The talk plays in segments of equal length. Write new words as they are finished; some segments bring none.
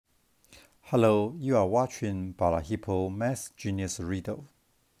Hello, you are watching Balahippo Math Genius Riddle.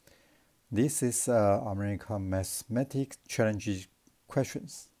 This is American Mathematic Challenge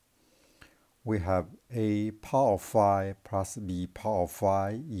questions. We have a power of 5 plus b power of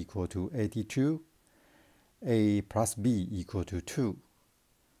 5 equal to 82. A plus b equal to 2.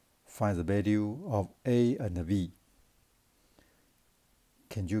 Find the value of a and b.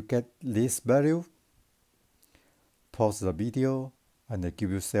 Can you get this value? Pause the video and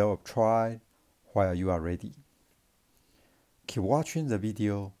give yourself a try while you are ready. Keep watching the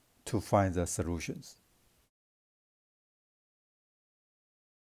video to find the solutions.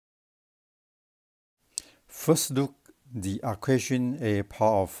 First, look the equation a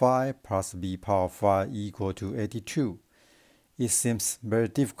power of 5 plus b power of 5 equal to 82. It seems very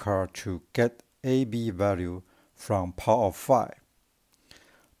difficult to get ab value from power of 5.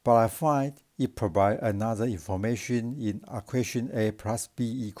 But I find it provides another information in equation a plus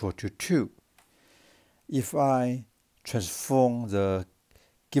b equal to 2. If I transform the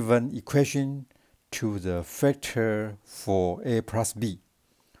given equation to the factor for a plus b,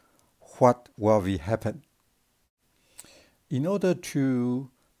 what will happen? In order to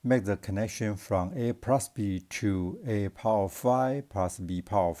make the connection from a plus b to a power of 5 plus b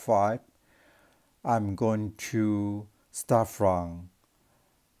power of 5, I'm going to start from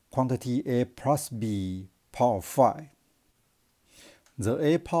quantity a plus b power of 5. The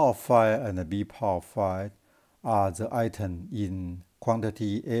a power of 5 and the b power of 5 are the items in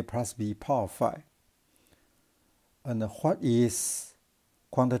quantity a plus b power of 5. And what is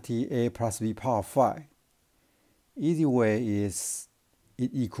quantity a plus b power of 5? Easy way is it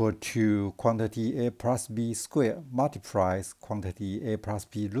equal to quantity a plus b squared multiplies quantity a plus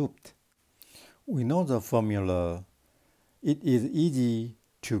b looped. We know the formula. It is easy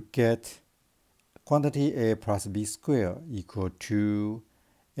to get quantity a plus b squared equal to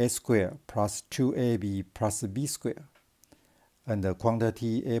a squared plus 2ab plus b squared, and the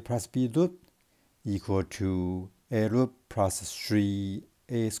quantity a plus b looped equal to a loop plus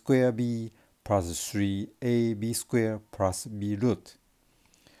 3a squared b plus 3ab squared plus b root.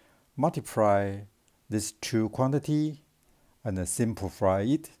 Multiply these two quantities and simplify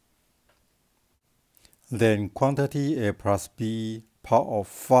it. Then quantity a plus b power of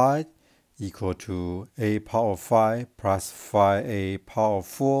 5 equal to a power of 5 plus 5a power of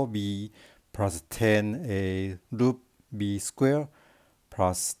 4b plus 10a root b squared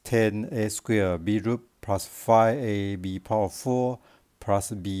plus 10a squared b root plus 5ab power of 4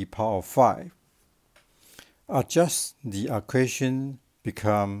 plus b power of 5. Adjust the equation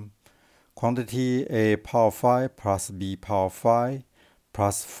become quantity a power of 5 plus b power of 5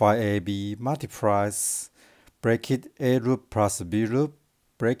 plus 5ab multiplies bracket a root plus b root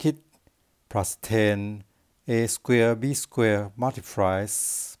bracket plus 10 a square b square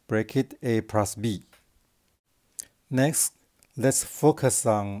multiplies bracket a plus b. Next, let's focus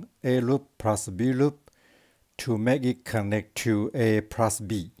on a loop plus b loop to make it connect to a plus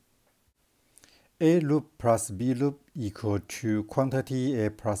b. A loop plus b loop equal to quantity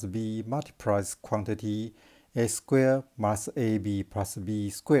a plus b multiplies quantity a square minus ab plus b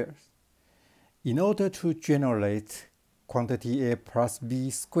squared. In order to generate quantity a plus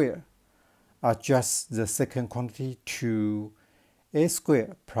b squared, adjust the second quantity to a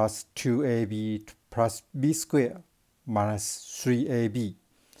squared plus 2ab plus b squared minus 3ab.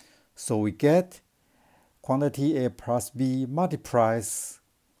 So we get quantity a plus b multiplies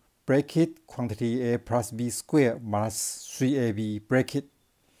bracket quantity a plus b squared minus 3ab bracket.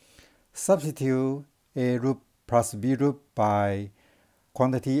 Substitute a root plus b root by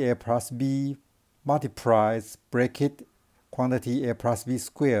quantity a plus b multiplies bracket quantity a plus b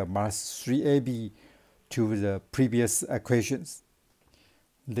squared minus 3ab to the previous equations.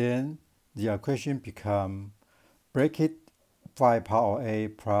 Then the equation become bracket 5 power a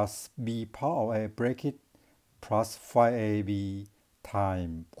plus b power a bracket plus 5ab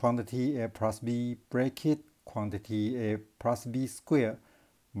time quantity a plus b bracket quantity a plus b squared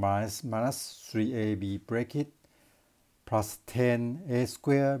minus 3ab bracket plus 10a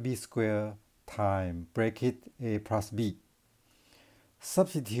squared b squared time bracket a plus b.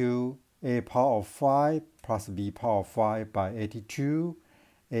 Substitute a power of 5 plus b power of 5 by 82,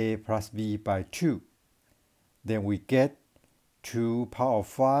 a plus b by 2. Then we get 2 power of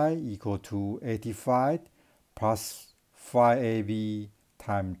 5 equal to 85 plus 5ab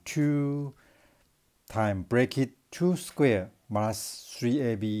times 2 time bracket 2 square minus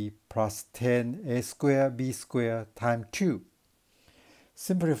 3ab plus 10a squared b squared times 2.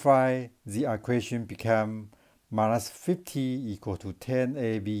 Simplify the equation become minus 50 equal to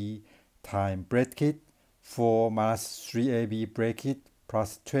 10ab time bracket 4 minus 3ab bracket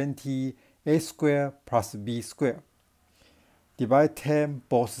plus 20 a squared plus b squared. Divide 10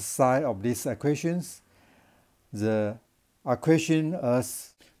 both sides of these equations. The equation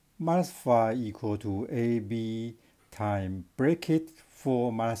is minus 5 equal to ab times bracket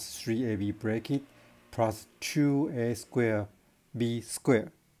 4 minus 3ab bracket plus 2a squared b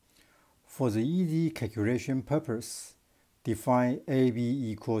squared. For the easy calculation purpose, define ab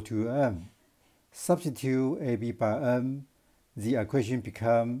equal to m. Substitute ab by m. The equation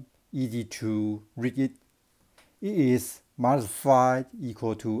becomes easy to read it. It is minus 5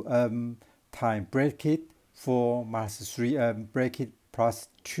 equal to m times bracket 4 minus 3m bracket plus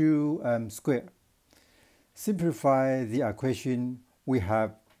 2m squared. Simplify the equation. We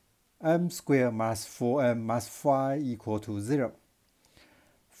have m squared minus 4m minus 5 equal to 0.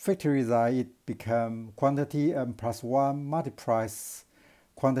 Factorize it become quantity m plus 1 multiplies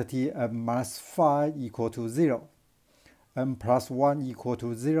quantity m minus 5 equal to 0. M plus 1 equal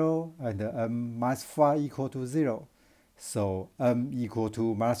to 0 and m minus 5 equal to 0. So m equal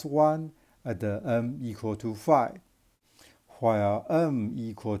to minus 1 and m equal to 5. While m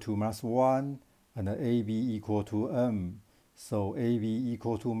equal to minus 1 and ab equal to m. So ab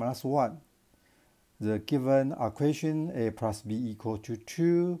equal to minus 1. The given equation a plus b equal to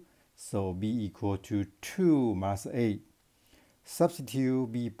 2. So b equal to 2 minus a.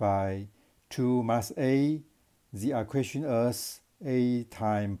 Substitute b by 2 minus a. The equation is a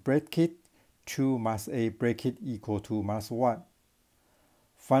times bracket 2 minus a bracket equal to minus 1.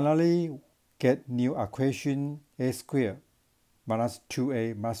 Finally, get new equation a squared minus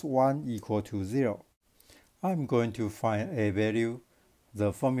 2a minus 1 equal to 0. I'm going to find a value.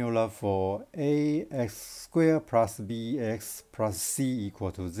 The formula for ax squared plus bx plus c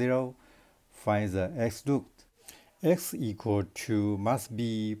equal to 0. Find the x root. X equal to minus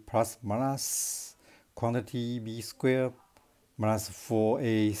b plus minus quantity b squared minus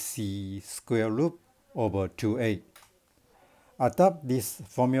 4ac square root over 2a. Adopt this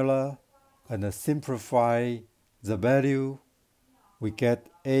formula and simplify the value. We get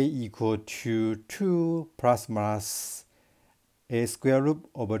a equal to 2 plus minus a square root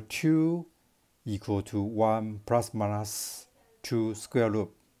over 2 equal to 1 plus minus 2 square root.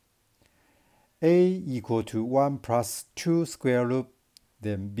 A equal to 1 plus 2 square root,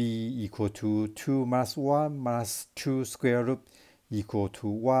 then b equal to 2 minus 1 minus 2 square root equal to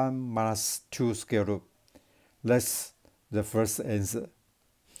 1 minus 2 square root. That's the first answer.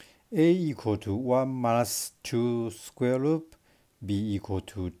 A equal to 1 minus 2 square root, b equal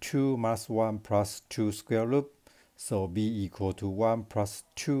to 2 minus 1 plus 2 square root, so b equal to 1 plus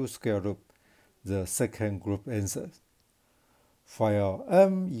 2 square root, the second group answer. While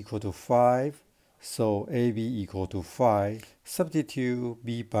m equal to 5, so ab equal to 5, substitute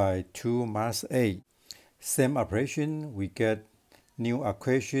b by 2 minus a. Same operation, we get new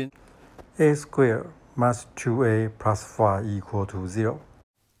equation a squared minus 2a plus 5 equal to 0.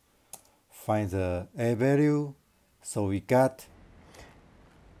 Find the a value, so we got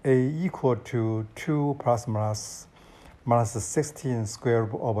a equal to 2 plus minus 16 square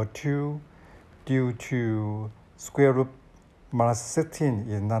root over 2 due to square root minus 16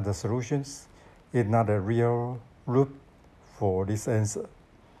 is not the solutions. It's not a real root for this answer.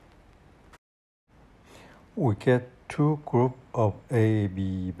 We get two groups of A,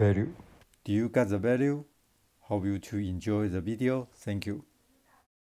 B value. Do you get the value? Hope you to enjoy the video. Thank you.